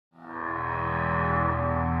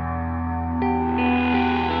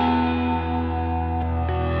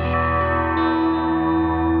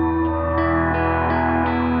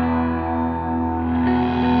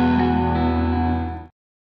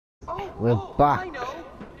back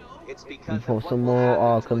for some more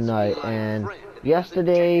Arkham Knight. And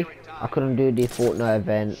yesterday I couldn't do the Fortnite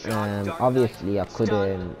event, and obviously I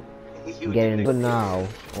couldn't get in. But now,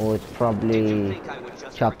 or it's probably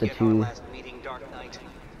chapter 2,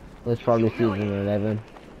 or it's probably season 11.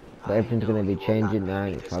 But everything's gonna be changing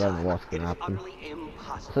now, so I don't know what's gonna happen.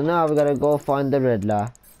 So now we gotta go find the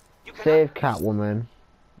Riddler, save Catwoman,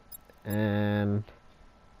 and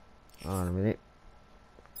hold on a minute.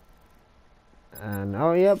 And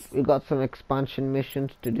oh yep, we got some expansion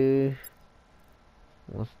missions to do.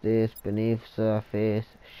 What's this? Beneath surface,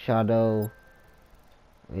 shadow.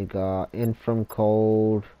 We got in from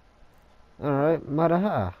cold. Alright,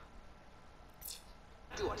 Madaha.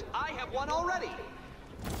 Do it. I have one already.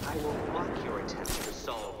 I will mock your attempts to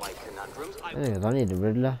solve my conundrums. Anyways, I need the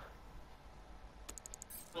Riddler.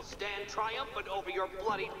 Will stand triumphant over your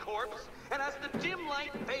bloodied corpse, and as the dim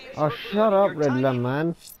light fades. Oh, shut up, Riddler,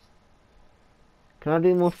 man. Can I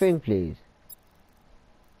do more thing, please?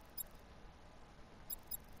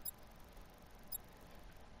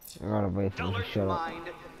 I gotta wait for him to shut up.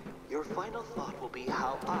 Your final thought will be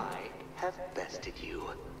how I have bested you.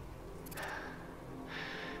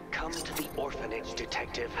 Come to the orphanage,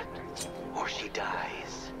 detective, or she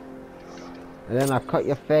dies. And then I cut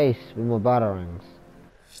your face with my batarangs.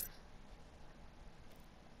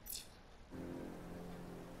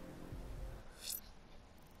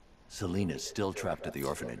 Selena's still trapped at the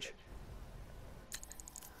orphanage.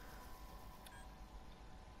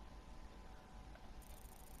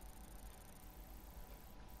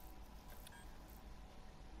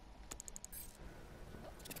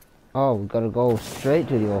 Oh, we gotta go straight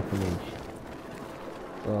to the orphanage.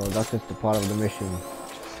 So that's just a part of the mission.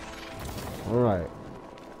 Alright.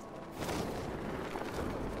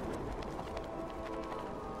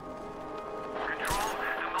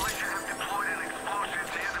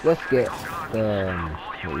 Let's get what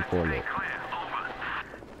do you call it?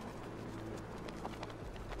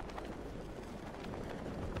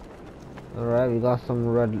 Alright, we got some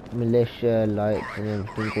red militia lights and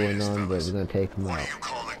everything going on, but we're gonna take them out.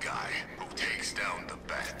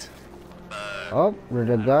 Oh,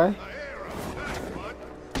 Riddler guy.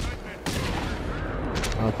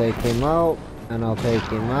 I'll take him out, and I'll take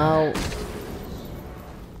him out.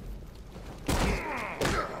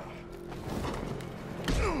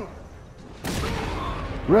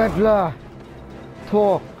 Riddler!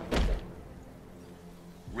 Talk!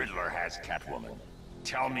 Riddler has Catwoman.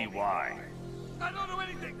 Tell me why. I don't know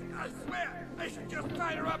anything. I swear. I should just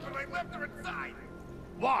tied her up and I left her inside.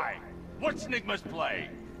 Why? What's Nigma's play?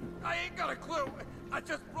 I ain't got a clue. I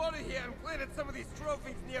just brought her here and planted some of these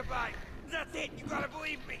trophies nearby. That's it. You gotta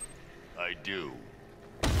believe me. I do.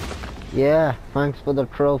 Yeah, thanks for the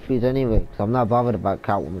trophies anyway, because I'm not bothered about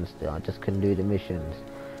Catwoman still. I just couldn't do the missions.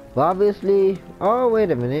 But obviously... Oh,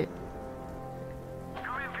 wait a minute.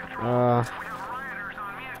 I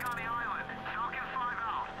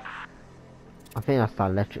think that's the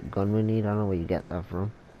electric gun we need. I don't know where you get that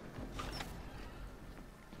from.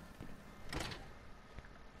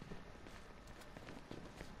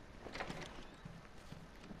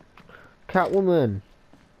 Catwoman.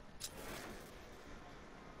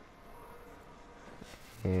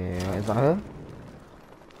 Yeah, is that her?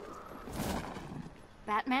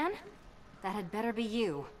 Batman? That had better be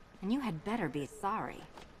you. And you had better be sorry.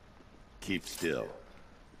 Keep still.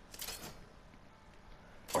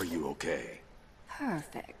 Are you okay?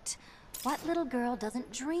 Perfect. What little girl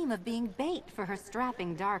doesn't dream of being bait for her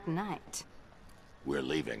strapping Dark Knight? We're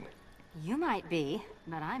leaving. You might be,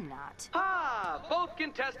 but I'm not. Ah, both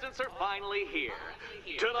contestants are finally here.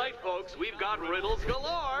 Tonight, folks, we've got riddles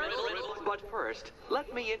galore. But first,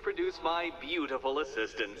 let me introduce my beautiful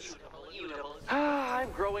assistants.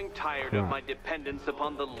 I'm growing tired of my dependence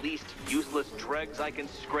upon the least useless dregs I can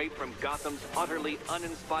scrape from Gotham's utterly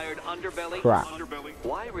uninspired underbelly. Crap.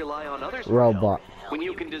 Why rely on others Robot. when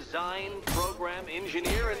you can design, program,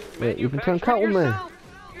 engineer, and Wait, you can turn manufacture Catwoman.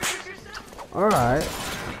 yourself? Alright.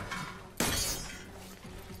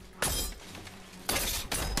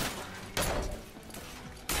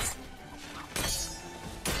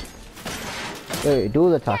 Wait,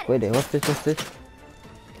 dual attack. Wait, what's this? What's this?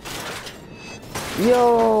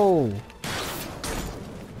 Yo!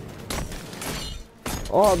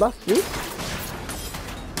 Oh, that's it?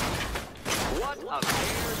 What a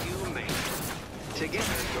pair you make.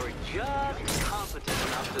 Together, you're just competent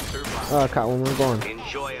enough to survive. Oh, Catwoman, go on.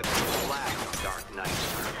 Enjoy a blast, Dark Knight.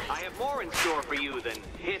 I have more in store for you than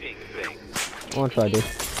hitting things. I want to try this.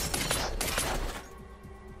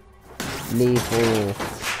 Lethal.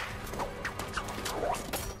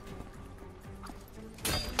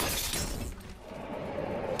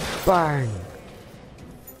 Bang!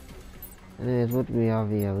 Anyways, what do we have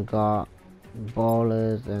here? We got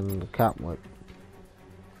ballers and Catwoman.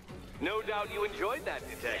 No doubt you enjoyed that,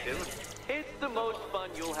 Detective. It's the most fun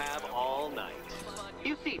you'll have all night.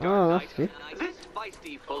 You see, Dark Knight, this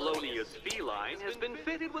feisty felonious feline has been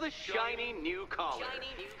fitted with a shiny new collar.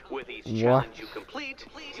 With each challenge you complete,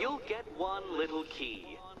 you'll get one little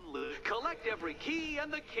key. Collect every key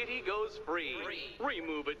and the kitty goes free.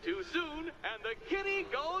 Remove it too soon and the kitty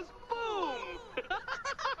goes boom!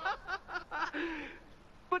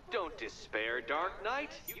 But don't despair, Dark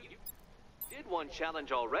Knight. You did one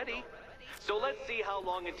challenge already. So let's see how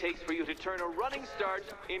long it takes for you to turn a running start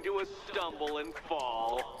into a stumble and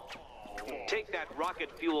fall. Take that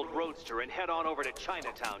rocket-fueled roadster and head on over to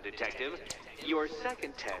Chinatown, Detective. Your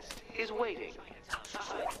second test is waiting.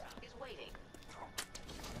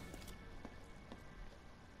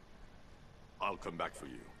 I'll come back for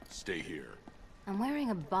you. Stay here. I'm wearing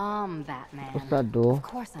a bomb, Batman. What's that door? Of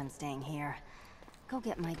course I'm staying here. Go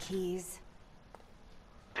get my keys.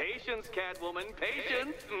 Patience, Catwoman,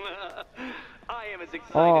 patience. I am as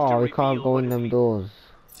excited to we can't go in them doors.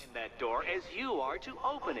 In that door as you are to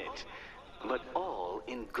open it. But all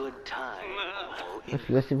in good time.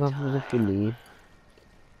 Let's see what happens if we leave.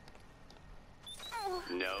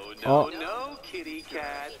 No, kitty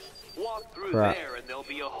cat. Walk through there and there'll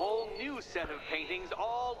be a whole new set of paintings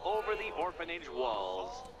all over the orphanage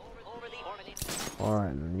walls.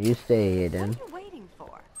 Alright, you stay here then. What are you waiting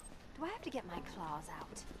for? Do I have to get my claws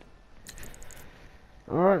out?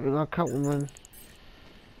 Alright, we got Catwoman.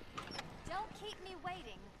 Don't keep me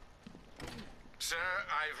waiting. Sir,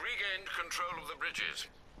 I've regained control of the bridges.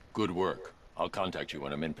 Good work. I'll contact you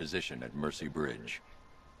when I'm in position at Mercy Bridge.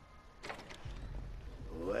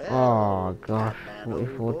 Well, Oh gosh, Batman,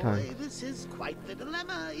 44 old boy, times. this is quite the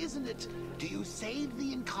dilemma, isn't it? Do you save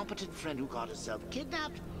the incompetent friend who got herself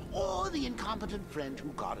kidnapped, or the incompetent friend who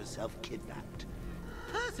got herself kidnapped?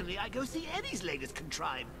 Personally, I go see Eddie's latest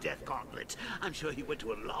contrived death gauntlet. I'm sure he went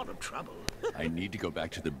to a lot of trouble. I need to go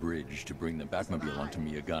back to the bridge to bring the Batmobile onto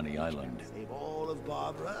Miyagani Island. Save all of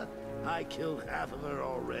Barbara? I killed half of her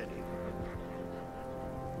already.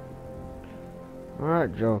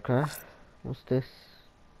 Alright, Joker. What's this?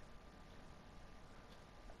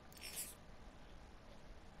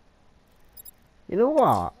 You know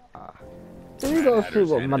what? Let me go see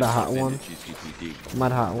what Mad Hat wants.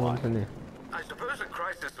 Mad Hat wants, isn't it? I suppose a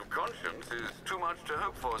crisis of conscience is too much to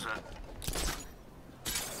hope for, sir.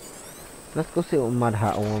 Let's go see what Mad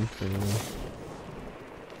Hat wants anyway.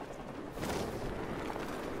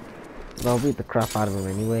 I'll beat the crap out of him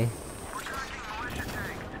anyway.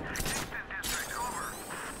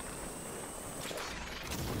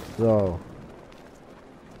 So,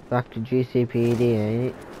 back to GCPD, ain't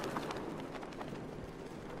it?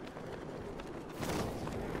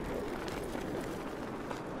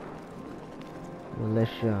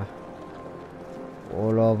 Militia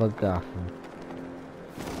all over Gotham.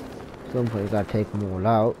 At some point you gotta take them all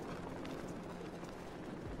out.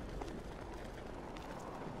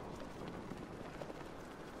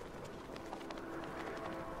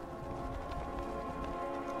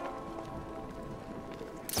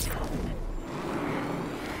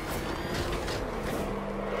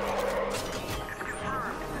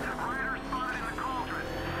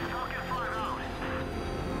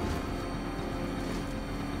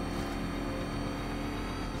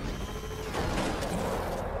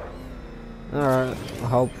 Alright,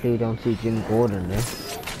 hopefully you don't see Jim Gordon there.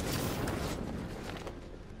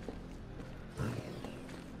 Man,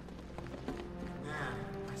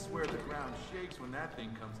 I swear the ground shakes when that thing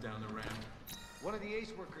comes down the ramp. One of the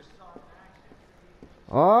ace workers saw it in action.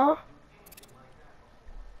 Oh?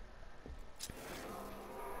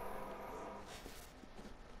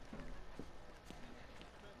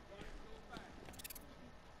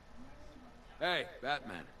 Hey,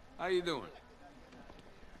 Batman. How you doing?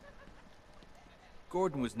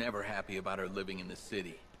 Gordon was never happy about her living in the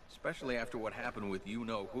city, especially after what happened with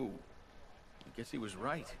you-know-who. I guess he was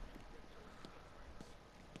right.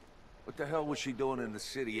 What the hell was she doing in the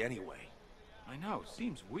city anyway? I know,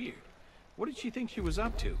 seems weird. What did she think she was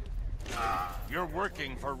up to? You're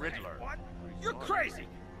working for Riddler. What? You're crazy!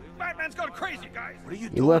 Batman's gone crazy, guys! What are you You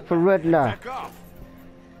doing? work for Riddler. Back off!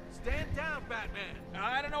 Stand down, Batman!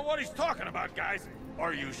 I don't know what he's talking about, guys.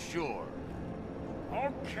 Are you sure?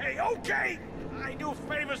 Okay! I do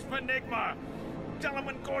favors for Enigma. Tell him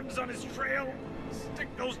when Gordon's on his trail. Stick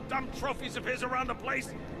those dumb trophies of his around the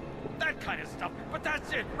place. That kind of stuff. But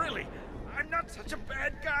that's it, really. I'm not such a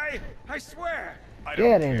bad guy. I swear.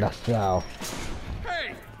 Get in the cell.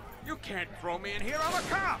 Hey! You can't throw me in here. I'm a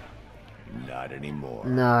cop. Not anymore.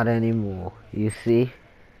 Not anymore, you see?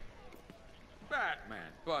 Batman,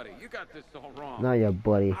 Buddy, you got this all wrong. Not your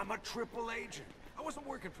buddy. I'm a triple agent. I wasn't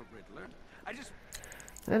working for Riddler. I just...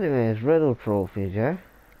 Anyways, riddle trophies, yeah?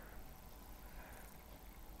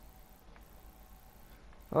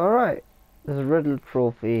 Alright. There's a riddle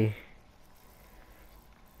trophy.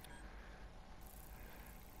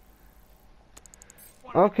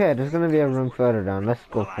 Okay, there's gonna be a room further down. Let's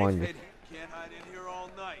go find it. Can't hide in here all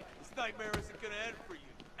night. This nightmare isn't gonna end for you,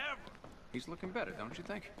 ever. He's looking better, don't you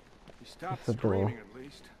think? He stopped That's a door. screaming at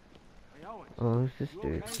least. Hey, Owen, Oh, who's this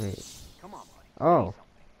dude? okay? Wait. Come on, buddy. Oh.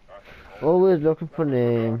 Always looking for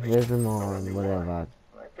names. Where's them on? Whatever.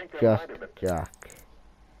 Just Jack.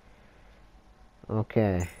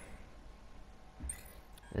 Okay.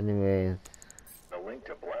 Anyways.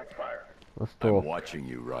 Let's I'm talk. watching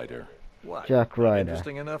you, Ryder. What? Jack Not Ryder.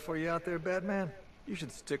 interesting enough for you out there, Batman? You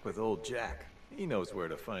should stick with old Jack. He knows where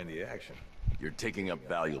to find the action. You're taking up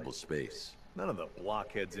valuable space. None of the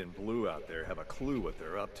blockheads in blue out there have a clue what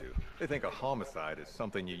they're up to. They think a homicide is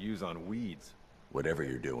something you use on weeds. Whatever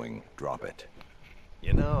you're doing, drop it.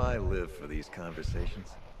 You know, I live for these conversations.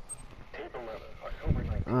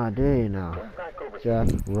 Ah, do you know? Jack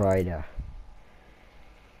Ryder.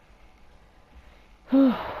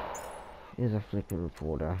 Here's a flipping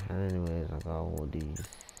reporter. And anyways, I got all these.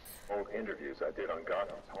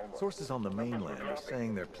 Sources on the mainland are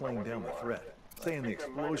saying they're playing down the threat. Saying the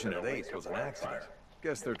explosion at Ace was an accident.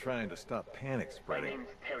 Guess they're trying to stop panic spreading.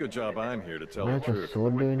 Good job I'm here to tell the What's a truth.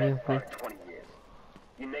 sword doing here for?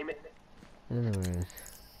 Anyways.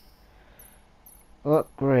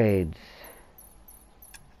 Upgrades.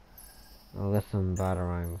 Oh, that's some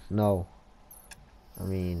batarangs. No. I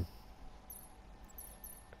mean.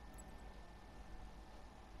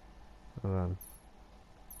 Hold on.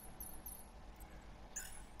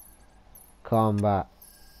 Combat.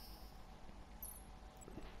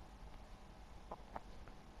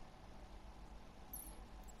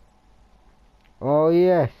 Oh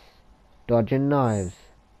yes. Dodging knives.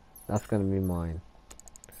 That's gonna be mine.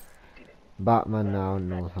 Batman now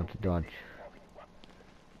knows how to dodge.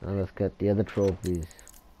 Now let's get the other trophies.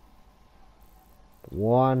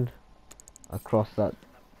 One across that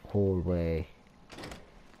hallway.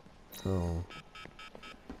 So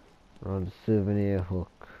on the souvenir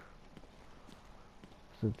hook.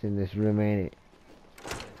 Something this remaining.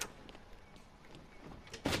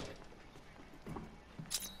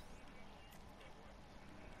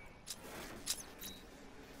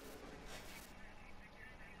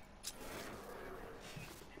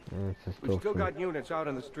 We've still got units out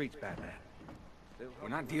on the streets, Batman. We're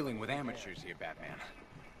not dealing with amateurs here, Batman.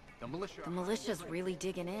 The militia... The militia's really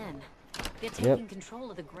digging in. They're taking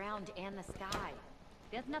control of the ground and the sky.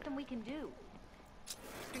 There's nothing we can do.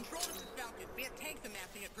 Control of the Falcon. We have tanks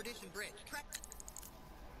amassing at Perdition Bridge.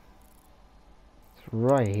 It's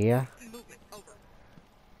right here. Movement. Over.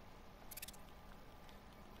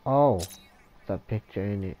 Oh, it's that picture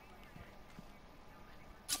in it.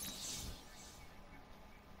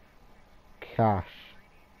 Cash.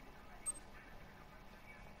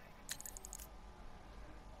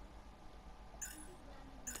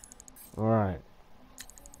 Alright.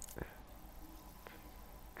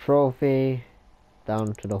 Trophy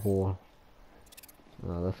down to the hall.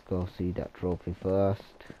 Now let's go see that trophy first.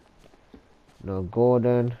 No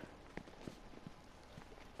Gordon.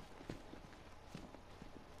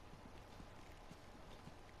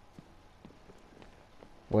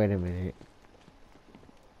 Wait a minute.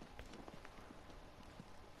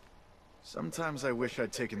 Sometimes I wish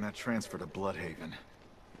I'd taken that transfer to Bloodhaven.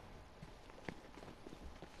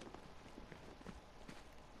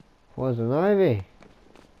 Poison Ivy.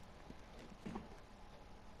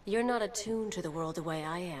 You're not attuned to the world the way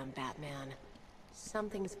I am, Batman.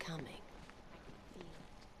 Something's coming.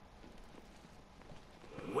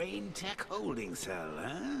 Wayne Tech holding cell,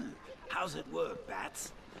 huh? How's it work,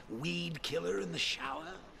 Bats? Weed killer in the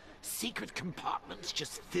shower? Secret compartments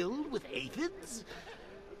just filled with aphids?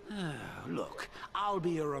 Look, I'll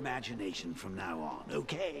be your imagination from now on,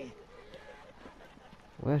 okay?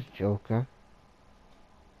 Where's Joker?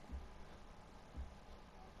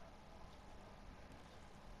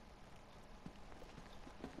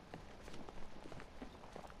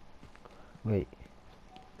 Wait.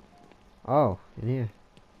 Oh, in here.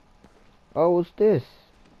 Oh, what's this?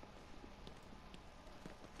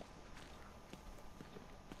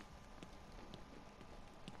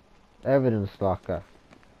 Evidence locker.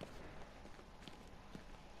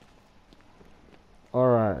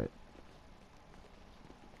 Alright.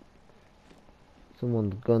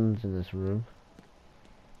 Someone's guns in this room.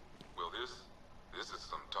 Well, this is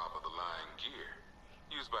some top-of-the-line gear,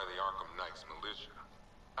 used by the Arkham Knights militia.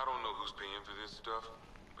 I don't know who's paying for this stuff,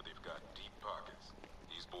 but they've got deep pockets.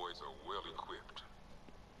 boys are well equipped.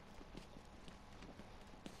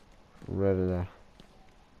 Riddler.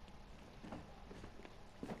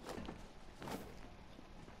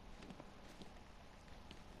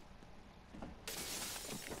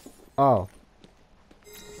 Oh.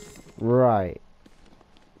 Right.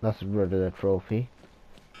 That's a Riddler trophy.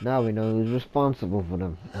 Now we know who's responsible for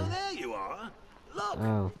them. Oh, there you are. Look,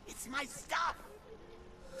 oh. It's my stuff.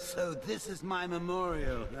 So this is my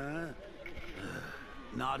memorial, huh?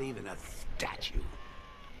 Not even a statue.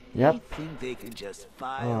 Yep. They think they can just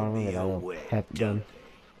file me away.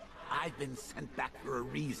 I've been sent back for a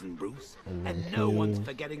reason, Bruce, and no one's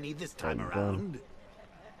forgetting me this time around.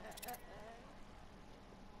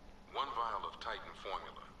 One vial of Titan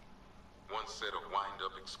formula, one set of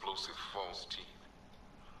wind-up explosive false teeth,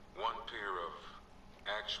 one pair of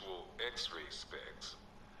actual X-ray specs,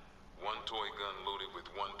 one toy gun loaded with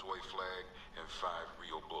one toy flag, and 5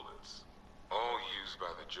 real bullets. All used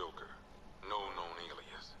by the Joker. No known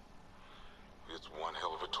alias. It's one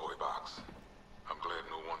hell of a toy box. I'm glad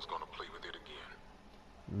no one's gonna play with it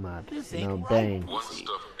again. Mad. This No ain't Bane. right,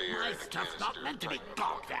 my stuff's not meant to be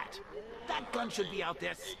gawked at. That gun should be out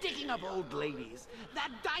there sticking up old ladies. That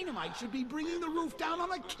dynamite should be bringing the roof down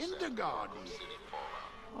on a kindergarten.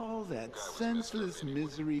 All that senseless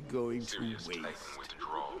misery going to waste.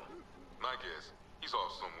 My guess, he's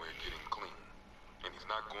off somewhere getting clean. And he's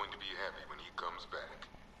not going to be happy when he comes back.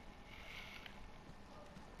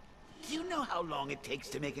 Do you know how long it takes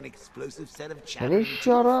to make an explosive set of Can you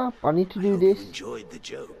shut up? I need to do this. You enjoyed the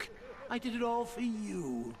joke. I did it all for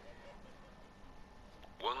you.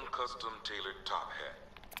 One custom tailored top hat,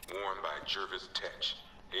 worn by Jervis Tetch,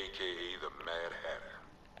 aka the Mad Hatter.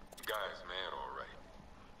 Guy's mad, alright.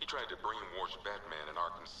 He tried to brainwash Batman in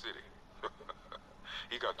Arkham City.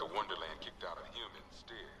 He got the Wonderland kicked out of him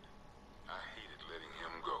instead. I hated letting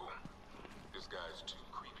him go. This guy's too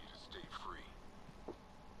creepy to stay free.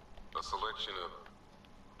 A selection of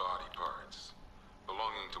body parts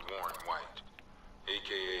belonging to Warren White,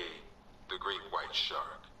 aka the Great White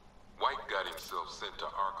Shark. White got himself sent to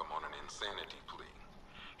Arkham on an insanity plea.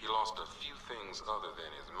 He lost a few things other than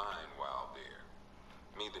his mind while there.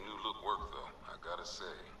 Made the new look work though, I gotta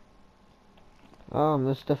say. Oh,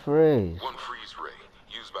 Mr. Freeze. One freeze ray,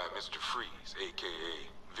 used by Mr. Freeze, aka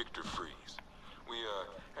Victor Freeze. We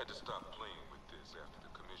had to stop playing with this after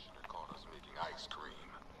the commissioner caught us making ice cream.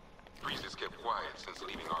 Freeze has kept quiet since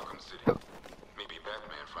leaving Arkham City. Maybe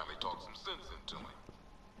Batman finally talked some sense into him.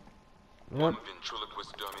 One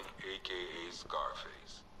ventriloquist dummy, aka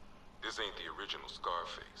Scarface. This ain't the original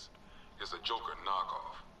Scarface. It's a Joker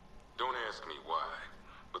knockoff. Don't ask me why,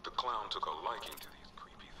 but the clown took a liking to these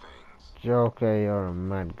creepy things. Joker, you're a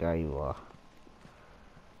mad guy, you are.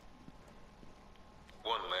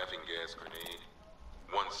 One laughing gas grenade,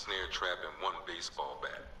 one snare trap, and one baseball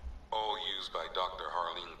bat. All used by Dr.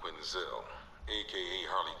 Harleen Quinzel, aka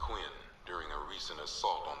Harley Quinn, during a recent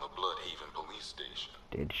assault on the Bloodhaven police station.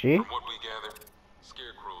 Did she? From what we gathered,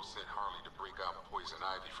 Scarecrow sent Harley to break out Poison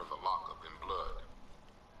Ivy from the lockup in blood.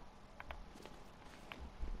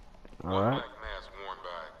 One black mask worn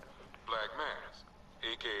by Black Mask,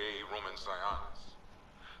 aka Roman Sionis.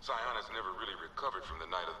 Sionis never really recovered from the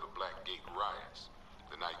night of the Black Gate riots,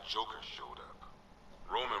 the night Joker showed up.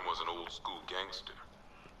 Roman was an old school gangster.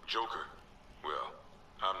 Joker, well,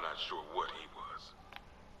 I'm not sure what he was.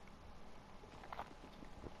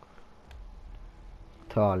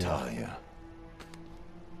 Talia.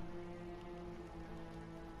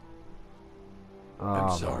 Oh,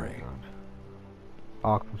 I'm sorry.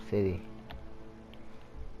 Arkham City.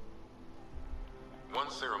 One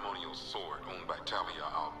ceremonial sword owned by Talia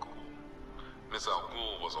al Ghul. Miss al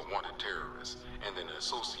Ghul was a wanted terrorist and an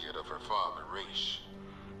associate of her father, Raish.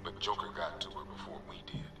 But Joker got to her before we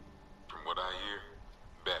did. From what I hear,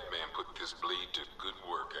 Batman put this blade to good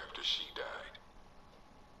work after she died.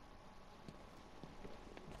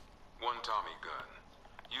 One Tommy gun,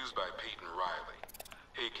 used by Peyton Riley,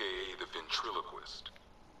 aka the ventriloquist.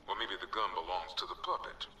 Or maybe the gun belongs to the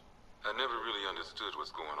puppet. I never really understood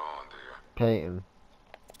what's going on there. Peyton.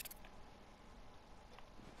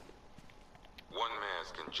 One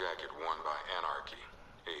mask and jacket worn by Anarchy,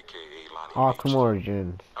 aka Lonnie Arkham H.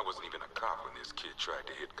 Origins. I wasn't even a cop when this kid tried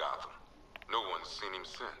to hit Gotham. No one's seen him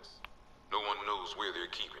since. No one knows where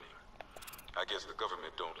they're keeping him. I guess the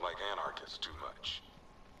government don't like anarchists too much.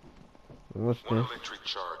 What's One this? electric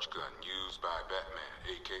charge gun used by Batman,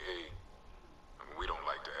 aka... we don't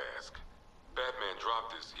like to ask. Batman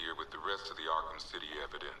dropped this here with the rest of the Arkham City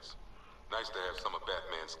evidence. Nice to have some of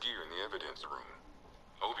Batman's gear in the evidence room.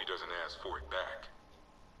 Hope he doesn't ask for it back.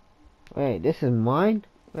 Wait, this is mine?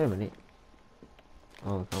 Wait a minute.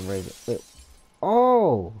 Oh, I can't raise it. Wait.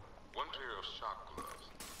 Oh! One pair of shock gloves,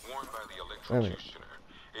 worn by the Wait a minute. electrocutioner,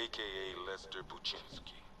 a.k.a. Lester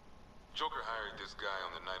Buczynski. Joker hired this guy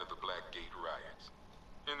on the night of the Blackgate riots.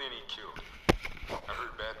 And then he killed him. I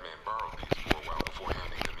heard Batman borrowed these for a while before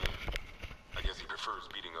handing them in. I guess he prefers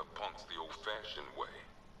beating up punks the old-fashioned way.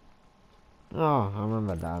 Oh, I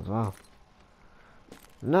remember that as well.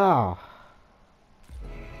 No!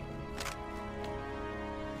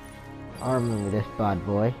 I remember this bad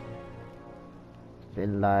boy. It's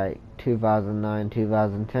been like 2009,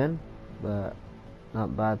 2010, but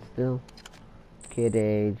not bad still. Kid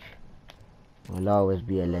age will always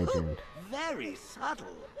be a legend. Very subtle.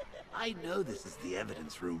 I know this is the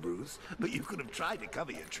evidence room, Bruce, but you could have tried to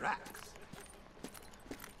cover your tracks.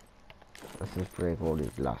 Let's just break all these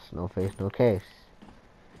glass. No face, no case.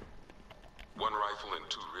 One rifle and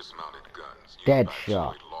 2 wrist-mounted guns.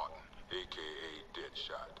 Deadshot. Lawton, a.k.a.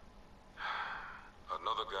 Deadshot.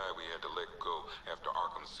 Another guy we had to let go after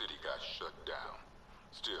Arkham City got shut down.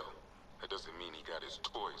 Still, that doesn't mean he got his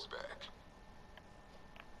toys back.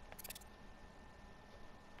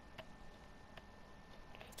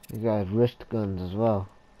 You got wrist guns as well.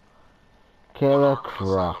 Killer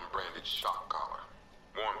Croc. Branded shock collar,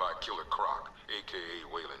 worn by Killer Croc, a.k.a.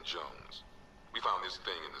 Waylon Jones. We found this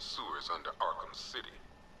thing in the sewers under Arkham City.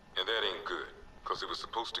 And that ain't good, because it was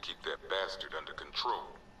supposed to keep that bastard under control.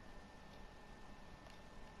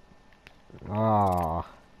 Ah,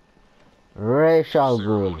 Ra's al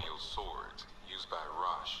Ghul. Swords used by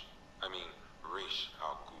Ra's al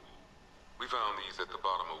Ghul. We found these at the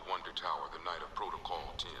bottom of Wonder Tower the night of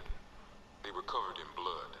Protocol 10. They were covered in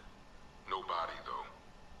blood. No body,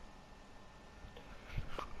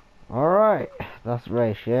 though. Alright, that's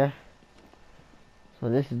Ra's, yeah? So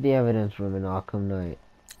this is the evidence room in Arkham Knight.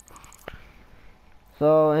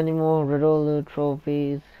 So, any more Riddler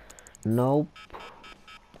trophies? Nope.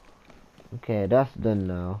 Okay, that's done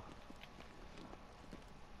now.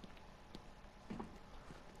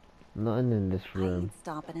 Nothing in this room.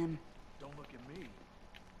 Stopping him. Don't look at me.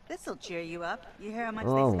 This'll cheer you up. You hear how much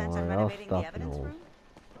Oh they spent on my, I'll renovating the stop evidence now. room?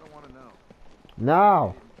 I don't want to know.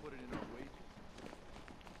 Now! Put it in our wages.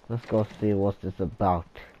 Let's go see what's this about.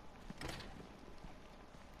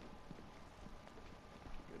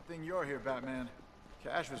 Good thing you're here, Batman.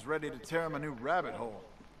 Cash was ready to tear him a new rabbit hole.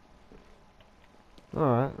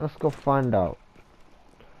 Alright, let's go find out.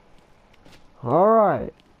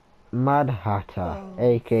 Alright. Mad Hatter,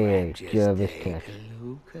 aka Jervis Test.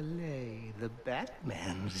 The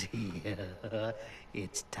Batman's here.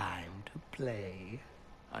 It's time to play.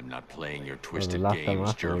 I'm not playing your Well, twisted the last time I games,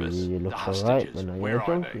 saw Jervis. you, you The looked alright, hostages, but now where you're are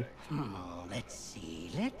junkie. they?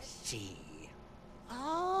 Let's see.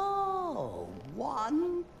 Oh,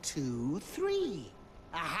 1, 2, 3.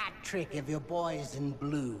 A hat trick of your boys in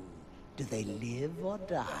blue. Do they live or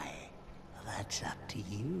die? That's up to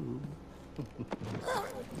you.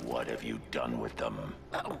 What have you done with them?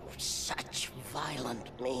 Oh, such violent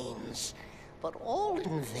means, but all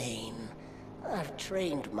in vain. I've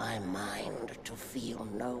trained my mind to feel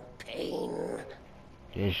no pain.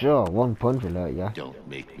 Yeah, sure, one punch will hurt ya. Don't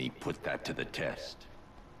make me put that to the test.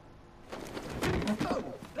 Oh,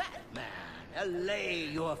 Batman! Allay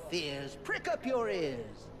your fears, prick up your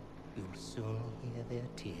ears. You'll soon hear their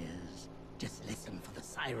tears. Just listen for the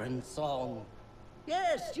siren song.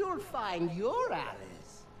 Yes, you'll find your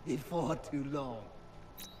Alice before too long.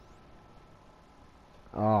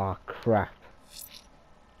 Oh, crap.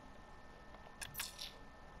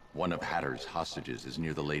 One of Hatter's hostages is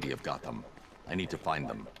near the Lady of Gotham. I need to find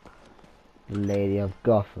them. The Lady of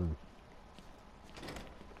Gotham.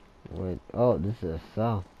 Wait, oh, this is a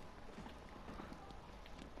cell.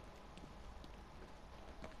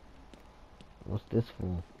 What's this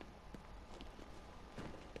for?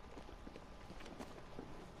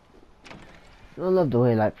 I love the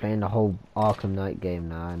way like playing the whole Arkham Knight game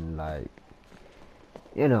now, and like,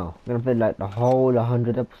 you know, I'm gonna play like the whole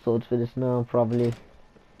 100 episodes for this now, probably.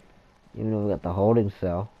 Even though we got the holding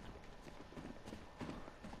cell.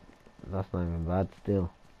 That's not even bad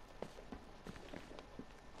still.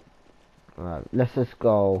 Alright, let's just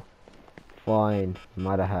go find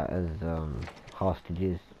Mad Hatter's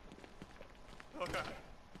hostages. Okay.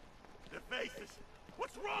 Their faces.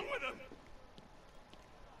 What's wrong with them?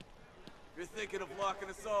 If you're thinking of locking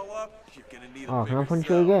us all up, you're gonna need a Oh, can I bigger punch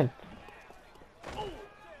cell. you again?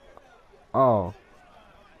 Oh.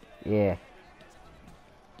 Yeah.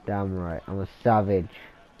 Damn right, I'm a savage.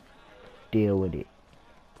 Deal with it.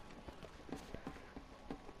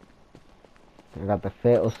 I got the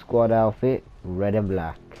Fatal Squad outfit, red and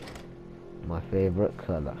black. My favorite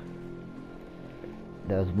color.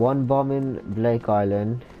 There's one bomb in Blake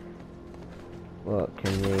Island. What,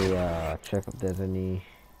 can we check if there's any.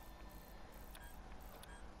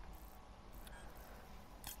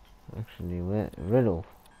 Actually, where Riddle?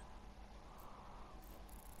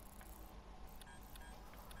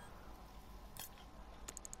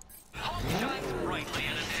 Hope shines brightly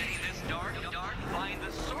in a day this dark. Find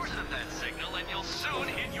the source of that signal, and you'll soon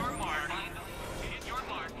hit your mark.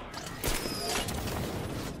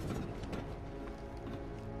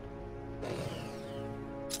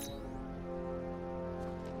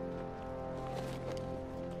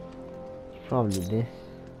 Probably this.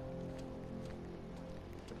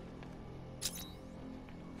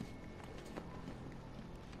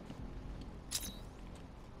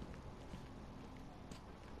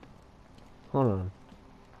 Hold on.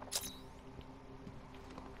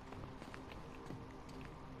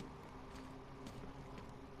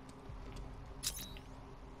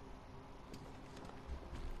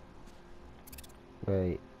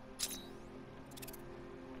 Wait.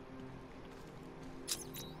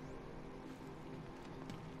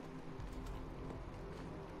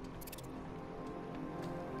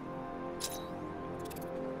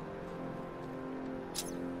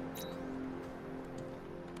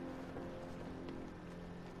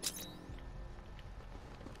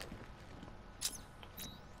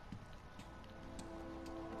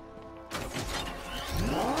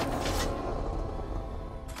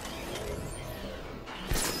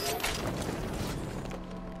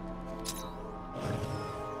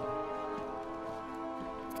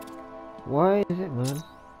 Why is it, man?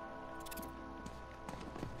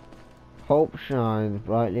 Hope shines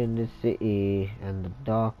brightly in the city, and the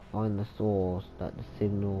dark find the source. That the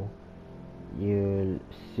signal, you'll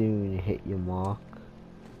soon hit your mark.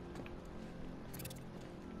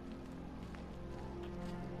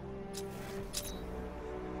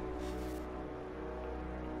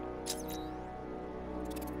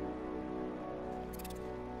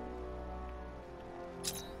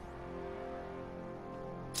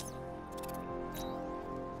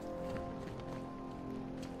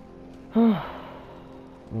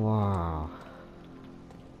 Wow.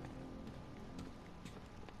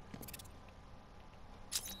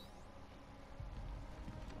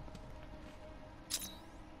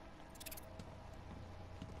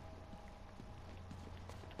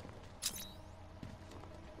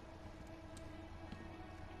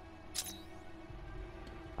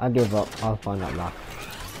 I give up. I'll find out last.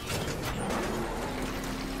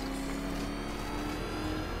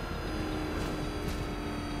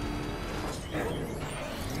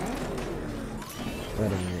 Wait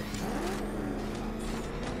a minute.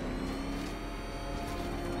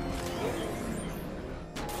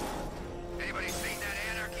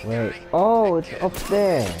 Wait. Oh, it's up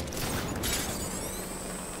there.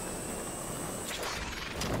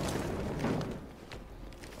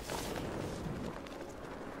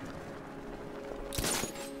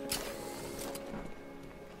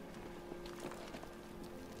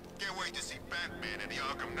 Can't wait to see Batman and the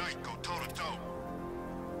Arkham Knight go toe-to-toe.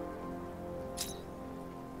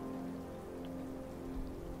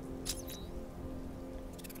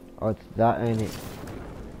 Oh, it's that, ain't it?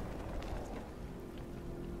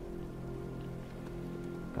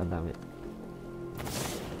 God damn it.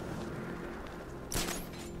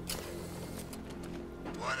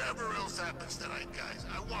 Whatever else happens tonight, guys,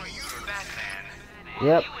 I want you to... Batman,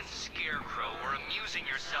 Yep. you and Scarecrow were amusing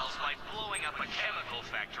yourselves by blowing up a chemical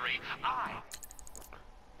factory.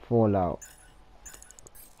 Fallout.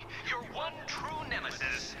 Your one true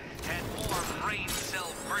nemesis, had more brain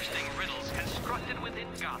cell bursting riddles constructed within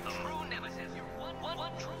Gotham. True nemesis. Your one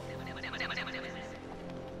true nemesis.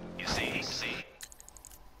 You see.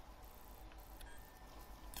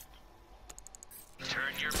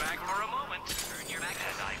 Turn your back for a moment. Turn your back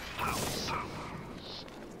as I pounce.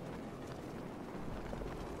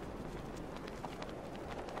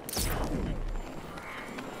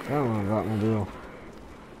 Come on, Batmobile.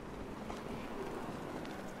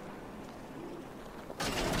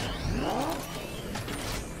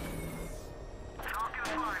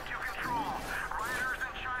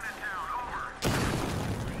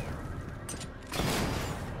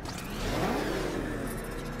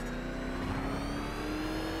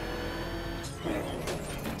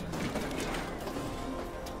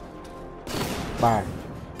 Bang.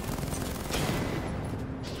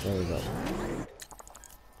 There we go.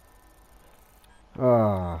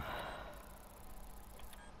 Ah,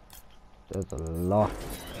 there's a lot.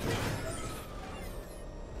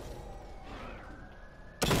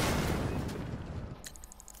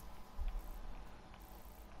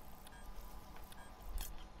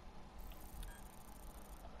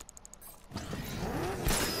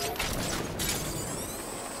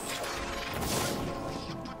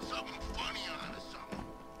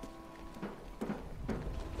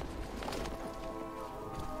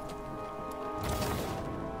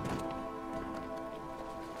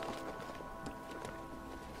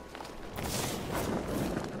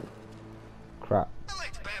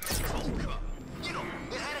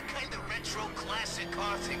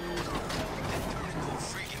 car thing goes on, then there's no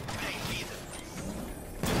freaking pay either.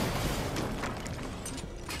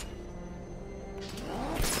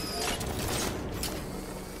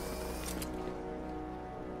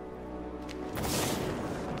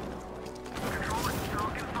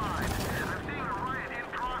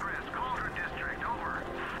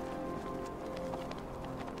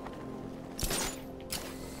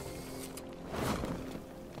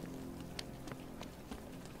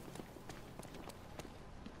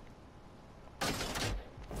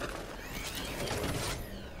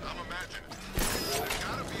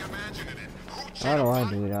 How do I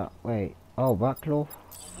do that? Wait. Oh, backcloth?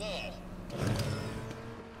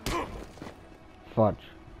 Fudge.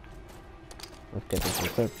 Let's get this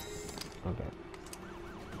equipped. Okay.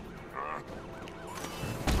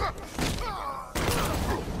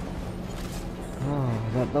 Oh,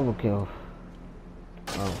 that double kill.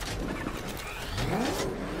 Oh.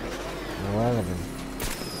 No evidence.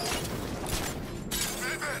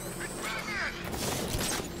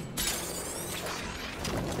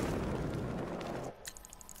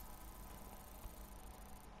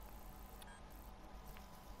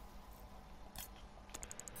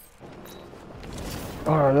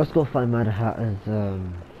 Alright, let's go find Mad Hatter's, the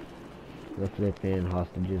flipping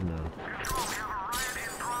hostages now.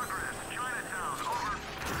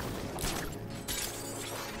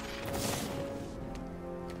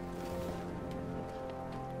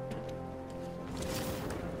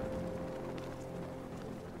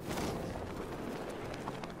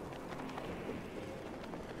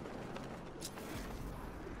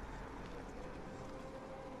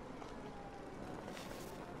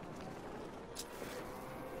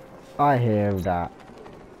 I hear that.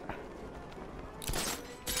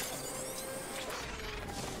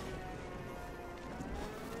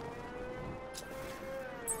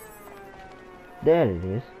 There it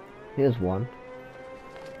is. Here's one.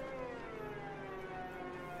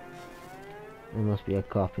 There must be a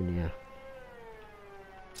cop in here.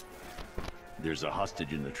 There's a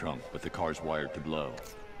hostage in the trunk, but the car's wired to blow.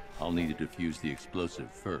 I'll need to defuse the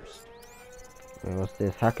explosive first. Wait, what's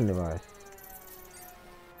this? Hacking device.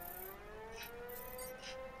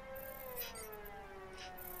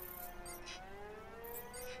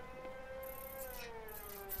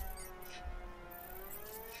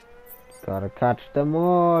 Gotta catch them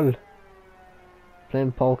all.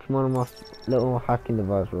 Playing Pokemon on my little hacking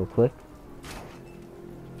device real quick.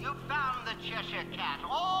 You found the Cheshire Cat,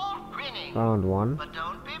 all grinning. Found one. But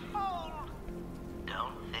don't be fooled.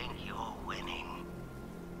 Don't think you're winning.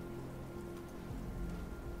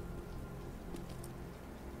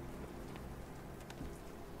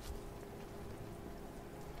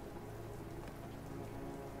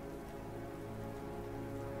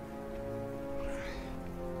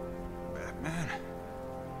 Batman?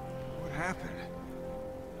 What happened?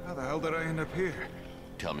 How the hell did I end up here?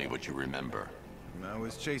 Tell me what you remember. I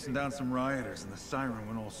was chasing down some rioters and the siren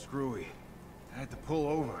went all screwy. I had to pull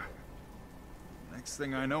over. Next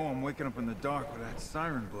thing I know, I'm waking up in the dark with that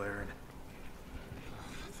siren blaring.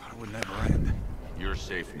 I thought it would never end. You're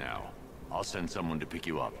safe now. I'll send someone to pick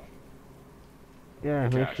you up. Yeah,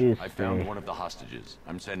 make Cash, sure you I stay. found one of the hostages.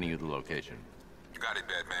 I'm sending you the location. You got it,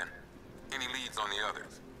 Batman. Any leads on the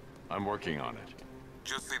others? I'm working on it.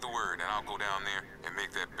 Just say the word and I'll go down there and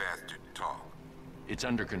make that bastard talk. It's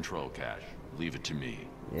under control, Cash. Leave it to me.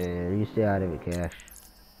 Yeah, you stay out of it, Cash.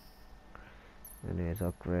 And there's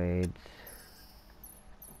upgrades.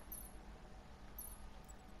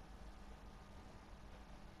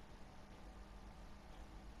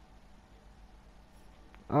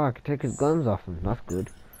 Oh, I can take his guns off him. That's good.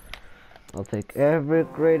 I'll take every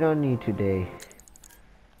grade I need today.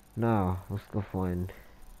 Now, let's go find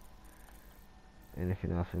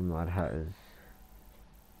anything else in Mad Hatter's.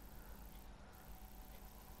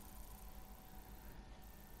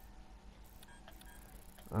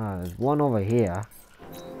 Ah, there's one over here.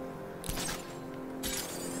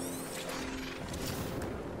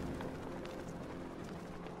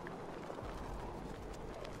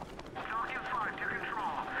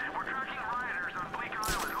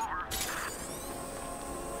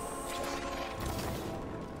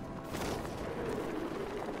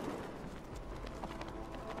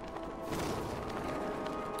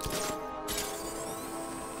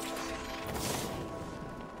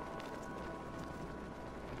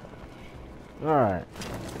 Alright,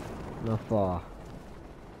 not far.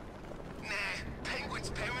 Nah,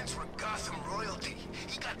 Penguin's parents were Gotham royalty.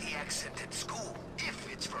 He got the accent at school, if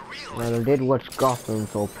it's for real. Well, I did watch Gotham,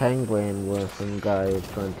 so Penguin was some guy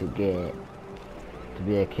trying to get to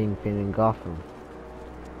be a kingpin in Gotham.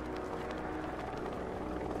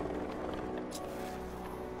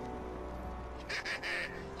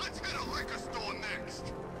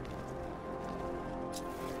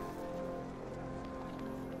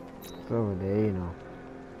 It's over there, you know.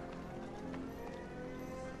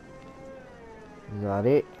 Is that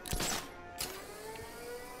it?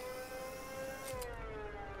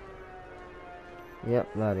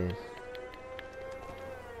 Yep, that is.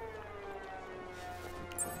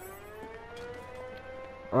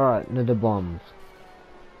 Alright, now the bombs.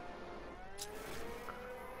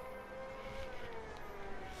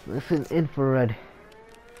 This is infrared.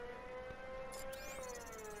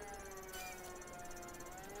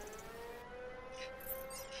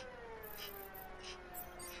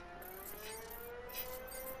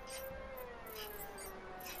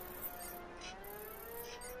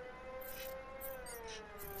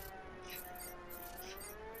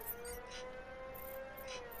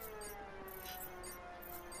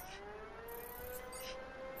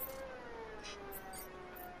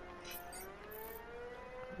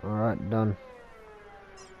 Alright, done.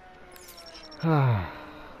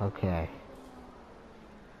 Okay.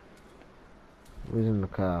 Who's in the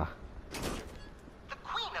car? The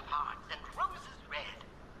Queen of Hearts and Roses Red.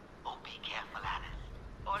 Oh, be careful, Alice,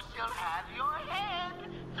 or she'll have your head.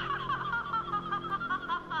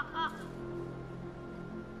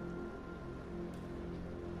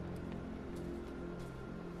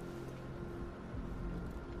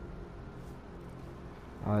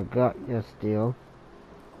 I got your steal.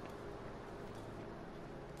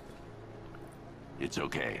 It's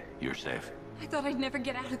okay. You're safe. I thought I'd never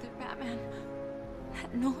get out of there, Batman.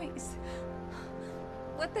 That noise.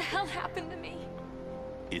 What the hell happened to me?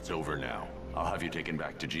 It's over now. I'll have you taken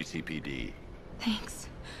back to GCPD. Thanks.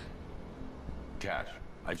 Cash,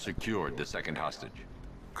 I've secured the second hostage.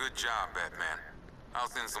 Good job, Batman. I'll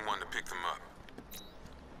send someone to pick them up.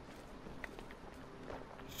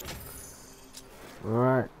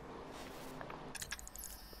 Alright.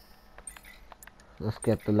 Let's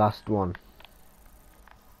get the last one.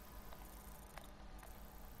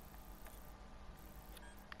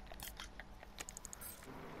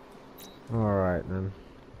 Alright then.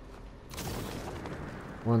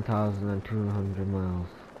 1,200 miles.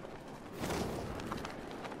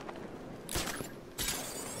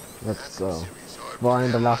 Let's go.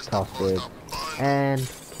 Find the last hostage and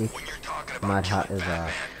kick Mad Hatter's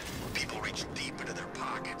ass. People reach deep into their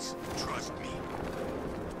pockets. Trust me.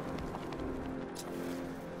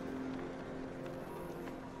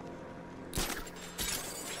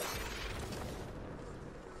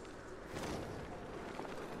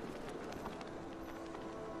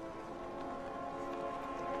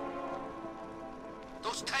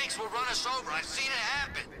 Those tanks will run us over. I've seen it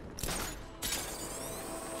happen.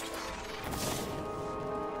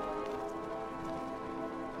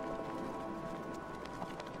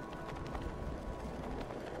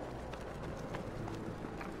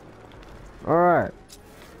 Alright.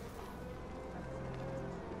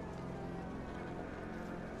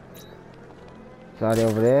 Is that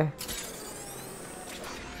over there?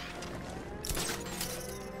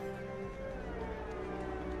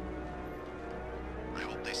 I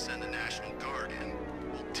hope they send the National Guard in.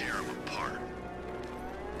 We'll tear them apart.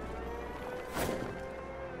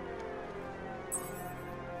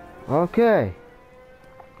 Okay.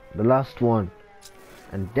 The last one.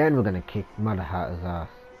 And then we're gonna kick Mad Hatter's ass.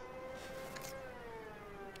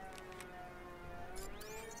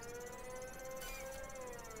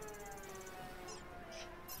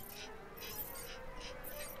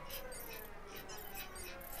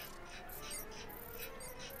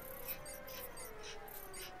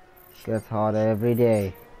 Gets harder every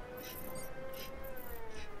day.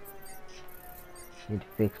 Need to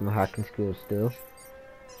fix my hacking skills still.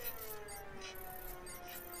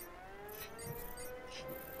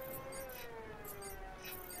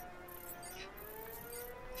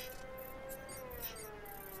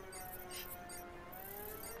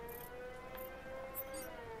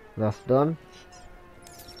 That's done.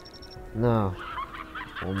 Now,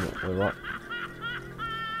 one more. What?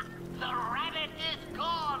 The rabbit is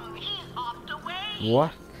gone. He's hopped away.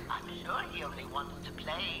 What? I'm sure he only wants to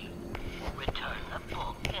play. Return the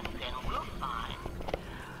book and then we'll find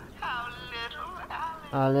how little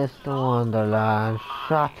Alice in Wonderland.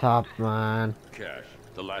 Shut up, man. Cash,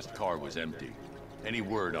 the last car was empty. Any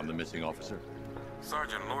word on the missing officer?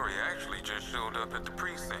 Sergeant Laurie actually just showed up at the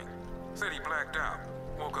precinct. Said he blacked out.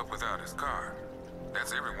 Woke up without his car.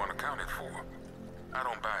 That's everyone accounted for. I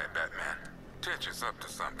don't buy it, Batman. Tetch is up to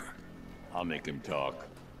something. I'll make him talk.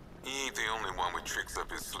 He ain't the only one with tricks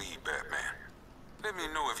up his sleeve, Batman. Let me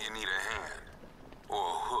know if you need a hand. Or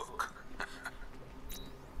a hook.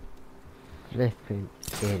 Flipping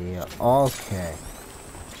idiot. Okay.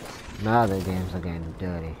 Now the games are getting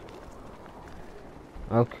dirty.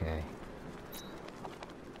 Okay.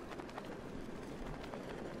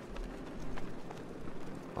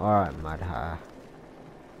 Alright, Mad Hatter.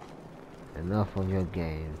 Enough of your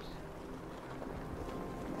games.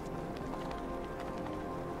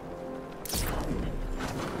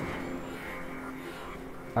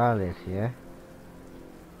 Alice here.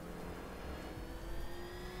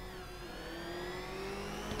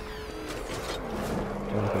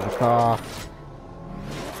 Jump in the car.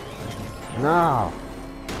 No!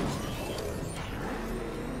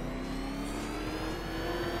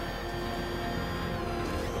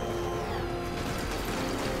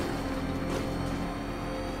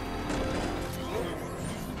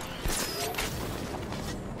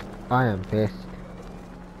 I am pissed.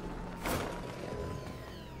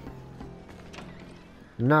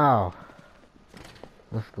 Now,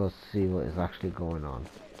 let's go see what is actually going on.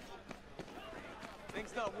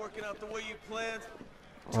 Things not working out the way you planned.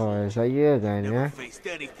 Oh, is that you again, Never yeah? faced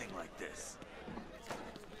anything like this.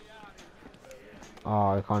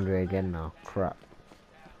 Oh, I can't do it again now. Crap.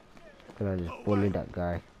 Could I just bully that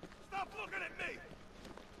guy? Stop looking at me.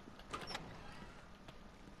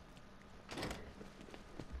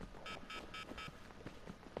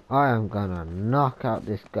 I am gonna knock out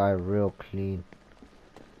this guy real clean.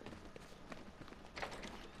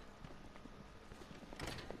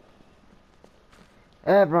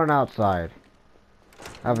 Everyone outside.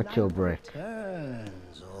 Have a chill break.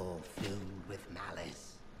 Turns all filled with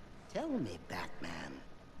malice. Tell me, Batman,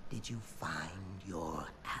 did you find your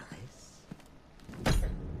Alice?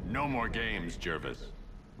 No more games, Jervis.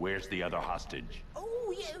 Where's the other hostage?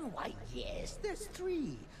 Oh, yeah, why, yes, there's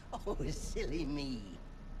 3. Oh, silly me.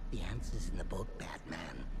 The answer's in the book,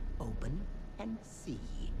 Batman. Open and see.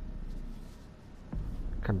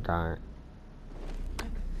 Come down.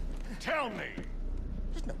 Tell me.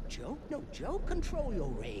 There's no joke, no joke. Control your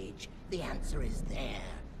rage. The answer is there.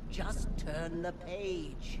 Just turn the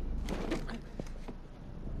page.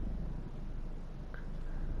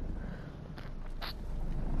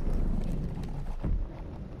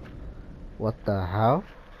 What the hell?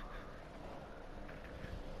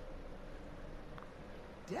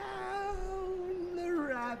 Down the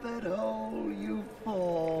rabbit hole you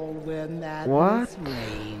fall where madness What?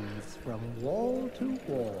 reigns from wall to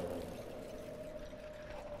wall.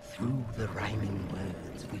 Through the rhyming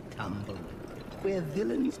words we tumble, where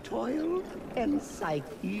villains toil and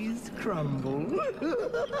psyches crumble.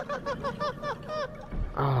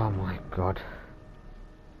 Oh my god.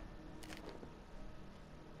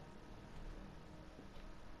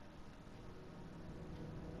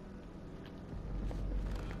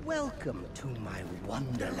 Welcome to my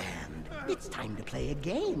wonderland. It's time to play a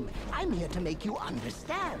game. I'm here to make you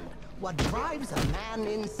understand what drives a man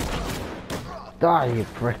insane. Die, you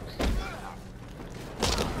pricks.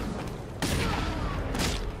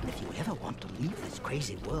 And if you ever want to leave this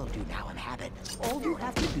crazy world you now inhabit, all you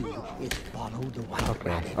have to do is follow the white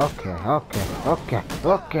rabbit. Okay.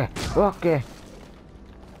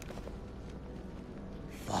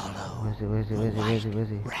 Follow Where's he?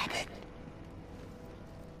 rabbit.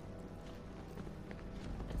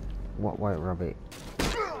 What white rabbit?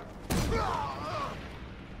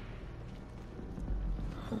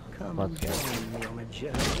 What's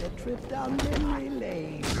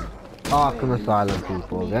Arkham Asylum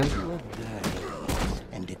people again.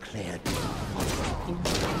 And declared.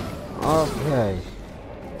 Okay.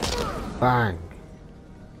 Bang.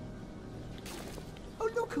 Oh,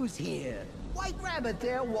 look who's here. White rabbit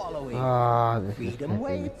there wallowing. Ah, this is Freedom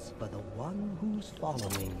waits for the one who's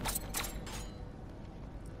following.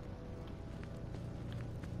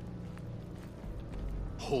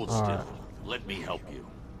 Hold still. Let me help you.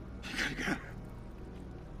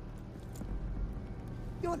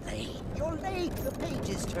 You're late. The page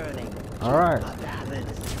is turning. Alright.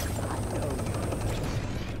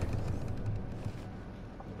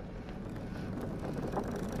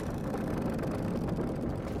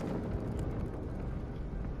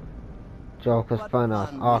 Joker's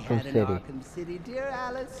Funhouse, Arkham City. Arkham City, dear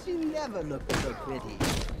Alice, you never looked so pretty.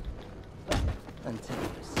 But until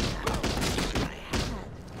you see how I had.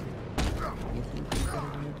 You think you could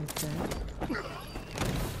have noticed that?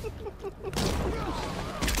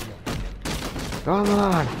 Come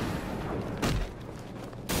on!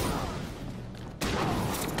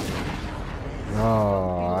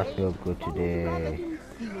 Oh, I feel good today.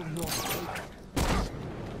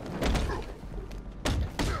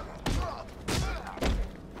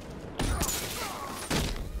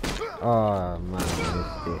 Oh man, I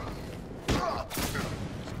missed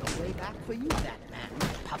No way back for you, Batman.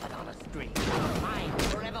 Puppet on a string. Mine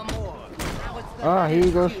forevermore. Now it's the Oh,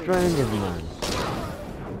 here goes strangers, man.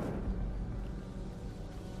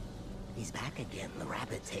 He's back again, the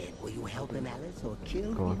rabbit's head. Will you help him, Alice, or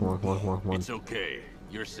kill him? Come on. It's okay.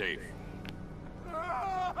 You're safe.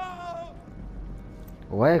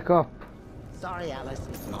 Wake up. Sorry, Alice,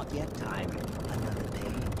 it's not yet time. Another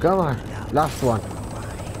page. Come on, last one.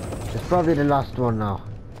 It's probably the last one now.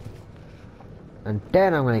 And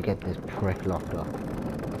then I'm gonna get this prick locked up.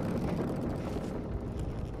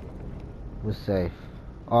 We're safe.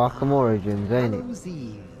 Arkham Origins, ain't it? Hallows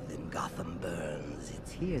Eve and Gotham burns.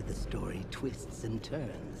 It's here the story twists and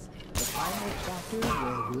turns. The final chapter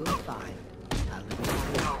where we'll find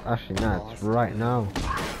Actually, no, it's right now.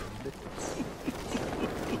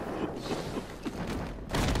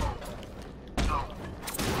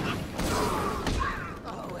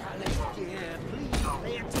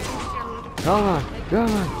 Come on, come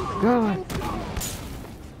on, come on.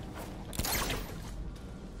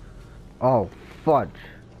 Oh, fudge.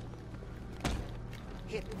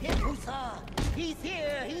 Hip, hip, huzzah! He's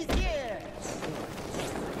here! He's here!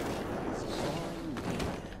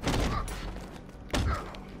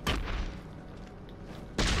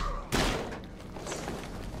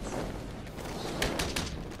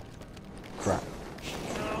 Crap.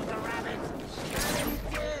 Kill the rabbit! Kill him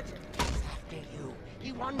dead! He's after you!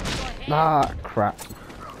 He wants your head! Ah, crap.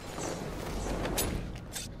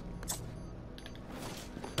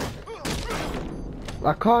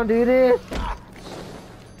 I can't do this.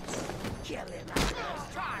 Kill him, Alice.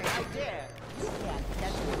 Try, I dare. You can't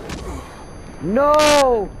catch me.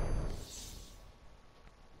 No!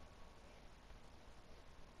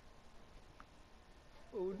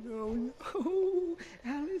 Oh no, no.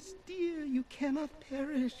 Alice dear, you cannot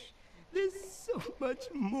perish. There's so much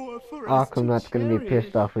more for us Arkham, that's gonna be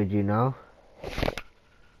pissed off with you now.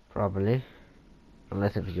 Probably.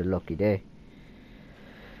 Unless if it's your lucky day.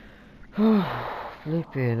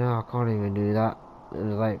 Flipping, no, I can't even do that. It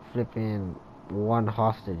was like flipping one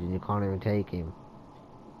hostage and you can't even take him.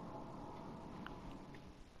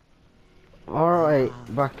 Alright,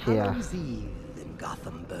 back here. Hallows Eve and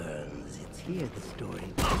Gotham burns. It's here the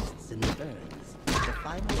story twists and turns. The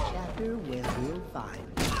final chapter where we'll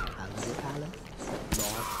find Hallows Alice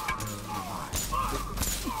lost her mind.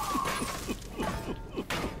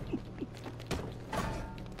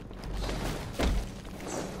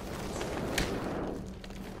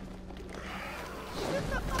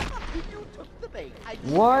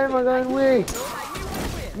 Why am I going weak?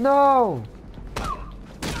 No!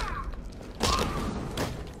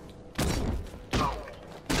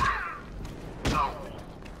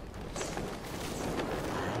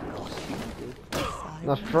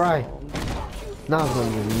 Let's try. Now I'm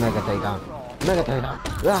going to do mega takedown. Mega takedown.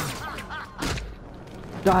 Ah.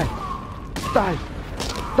 Die. Die.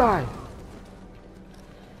 Die.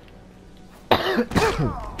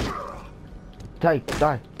 Die.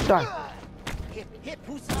 Die. Die. Hip, hip,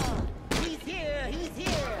 huzzah! He's here! He's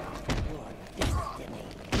here! Your destiny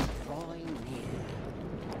is drawing near.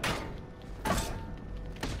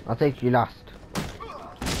 I'll take you last.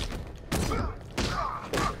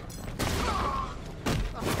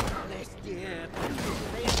 Alice, dear, please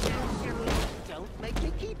pay attention. Don't make me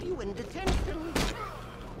keep you in detention.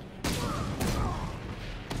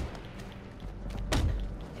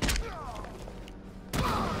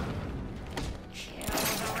 Kill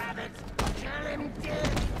the rabbit! Kill him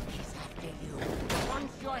dead! He's after you. He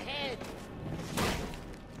wants your head.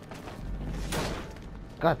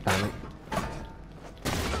 God damn it.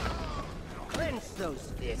 Clench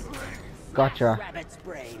those fists. Gotcha. Rabbit's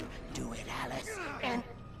brain. Do it, Alice. And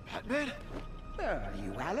Batman? Where are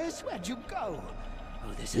you, Alice? Where'd you go?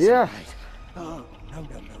 Oh, this isn't right. Oh, no,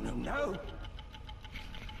 no, no, no, no.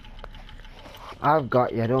 I've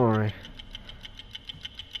got you, don't worry.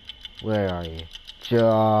 Where are you?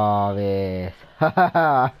 Jarvis.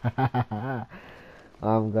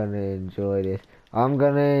 I'm gonna enjoy this. I'm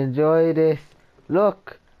gonna enjoy this.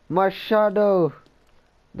 Look, my shadow.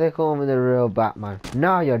 They call me the real Batman.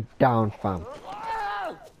 Now you're down, fam.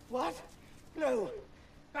 Oh, what? No,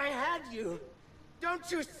 I had you. Don't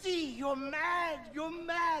you see? You're mad. You're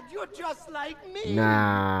mad. You're just like me.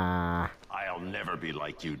 Nah. I'll never be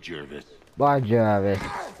like you, Jervis. Bye, Jarvis.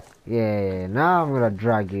 Yeah, now I'm gonna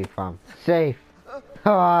drag you, fam. Safe.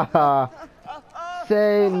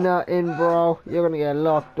 Say nothing, bro. You're gonna get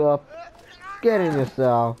locked up. Get in your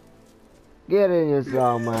cell. Get in your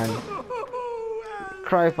cell, man.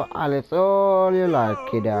 Cry for Alice all you like,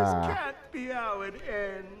 kidda. Can't be how it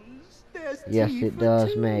ends. There's Yes, tea it for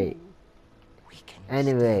does, two. mate.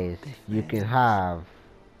 Anyways, you can have...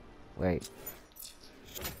 Wait.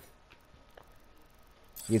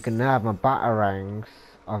 You can have my batarangs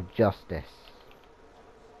of justice.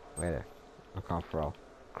 Wait, I can't throw.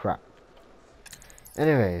 Crap.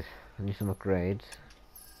 Anyways, I need some upgrades.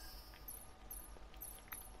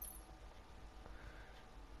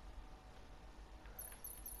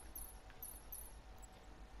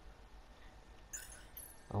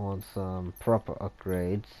 want some proper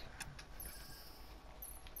upgrades.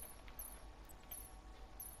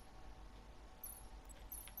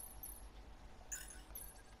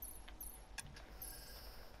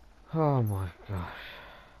 Oh my gosh.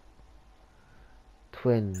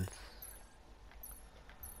 Twins.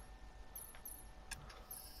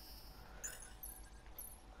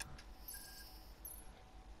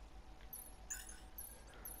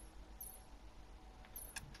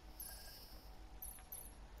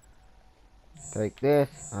 Take this,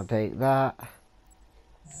 I'll take that,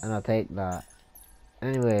 and I'll take that.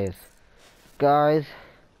 Anyways, guys,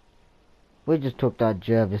 we just took that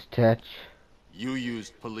Jervis Tech. You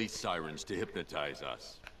used police sirens to hypnotize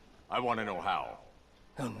us. I want to know how.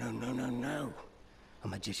 Oh, no. A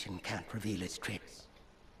magician can't reveal his tricks.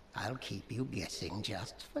 I'll keep you guessing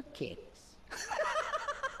just for kicks.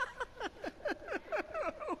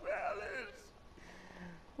 Alice,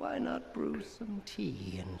 why not brew some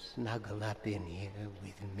tea and snuggle up in here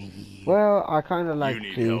with me? Well, I kind of like tea.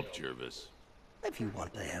 You tea. need help, Jervis. If you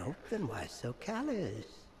want to help, then why so callous?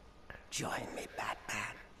 Join me,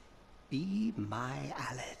 Batman. Be my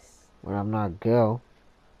Alice. Well, I'm not a girl.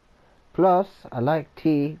 Plus, I like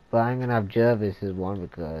tea, but I'm gonna have Jervis's one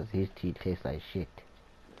because his tea tastes like shit.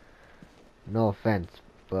 No offense,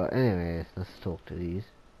 but anyways, let's talk to these.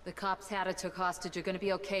 The cops Hatter took hostage are gonna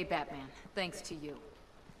be okay, Batman. Thanks to you.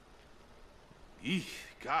 Eesh,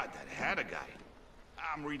 God, that Hatter guy.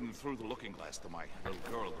 I'm reading through the looking glass to my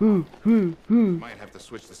little girl. Might have to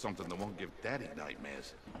switch to something that won't give Daddy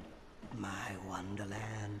nightmares. My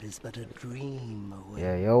wonderland is but a dream away.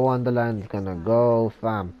 Yeah, your wonderland's gonna go,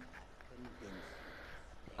 fam.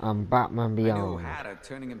 I'm Batman Beyond. I knew Hatter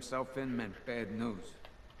turning himself in meant bad news.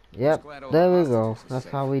 Yep, there we go. That's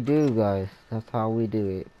how we do, guys. That's how we do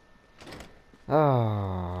it.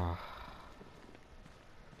 Oh.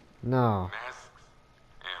 No. Masks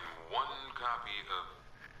and one copy of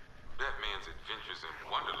Batman's Adventures in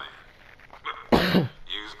Wonderland.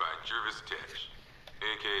 Used by Jervis Tech,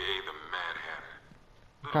 aka the Mad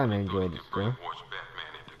Hatter. Kinda enjoyed it still.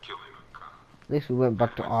 At least we went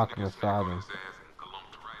back to Arkham Asylum.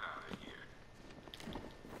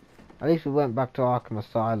 At least we went back to Arkham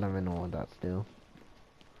Asylum and all that still.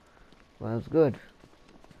 Well, it's good.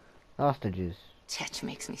 Hostages. Tech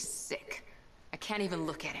makes me sick. I can't even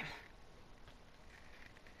look at him.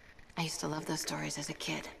 I used to love those stories as a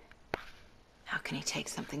kid. How can he take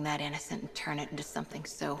something that innocent and turn it into something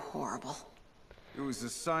so horrible? It was a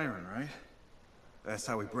siren, right? That's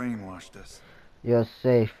how he brainwashed us. You're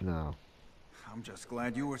safe now. I'm just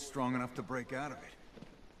glad you were strong enough to break out of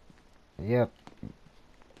it. Yep.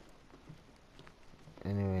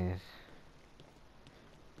 Anyways.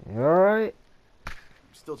 You alright? I'm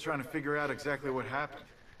still trying to figure out exactly what happened.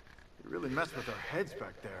 You really messed with our heads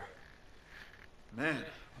back there. Man,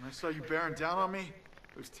 when I saw you bearing down on me,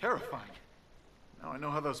 it was terrifying. Now I know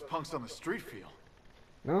how those punks on the street feel.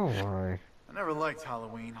 Don't worry. I never liked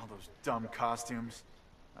Halloween, all those dumb costumes.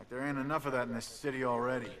 Like there ain't enough of that in this city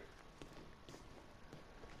already.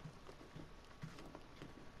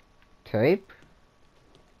 Tape?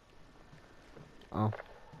 Oh.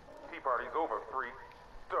 Tea party's over, freak.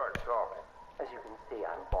 Start talking. As you can see,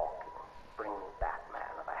 I'm walking. Bring me Batman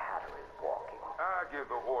or the Hatter is walking. I give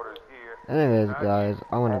the orders here. Anyways, guys,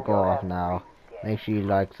 I want to go off now. Make sure you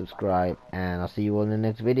like, subscribe, and I'll see you all in the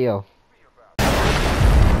next video.